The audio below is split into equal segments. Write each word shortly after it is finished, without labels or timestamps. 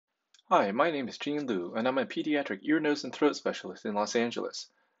Hi, my name is Jean Liu, and I'm a pediatric ear, nose, and throat specialist in Los Angeles.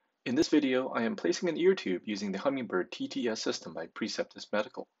 In this video, I am placing an ear tube using the Hummingbird TTS system by Preceptis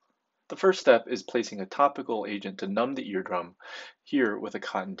Medical. The first step is placing a topical agent to numb the eardrum, here with a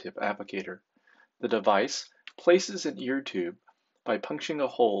cotton tip applicator. The device places an ear tube by puncturing a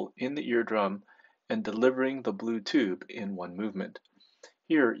hole in the eardrum and delivering the blue tube in one movement.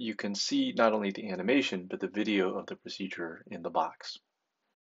 Here you can see not only the animation, but the video of the procedure in the box.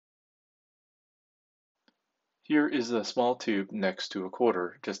 Here is the small tube next to a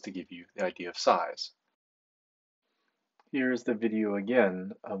quarter, just to give you the idea of size. Here is the video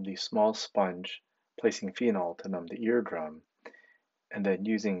again of the small sponge placing phenol to numb the eardrum, and then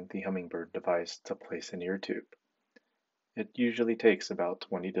using the Hummingbird device to place an ear tube. It usually takes about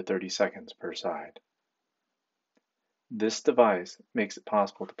 20 to 30 seconds per side. This device makes it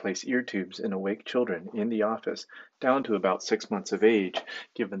possible to place ear tubes in awake children in the office down to about 6 months of age,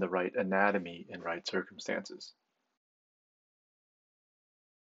 given the right anatomy and right circumstances.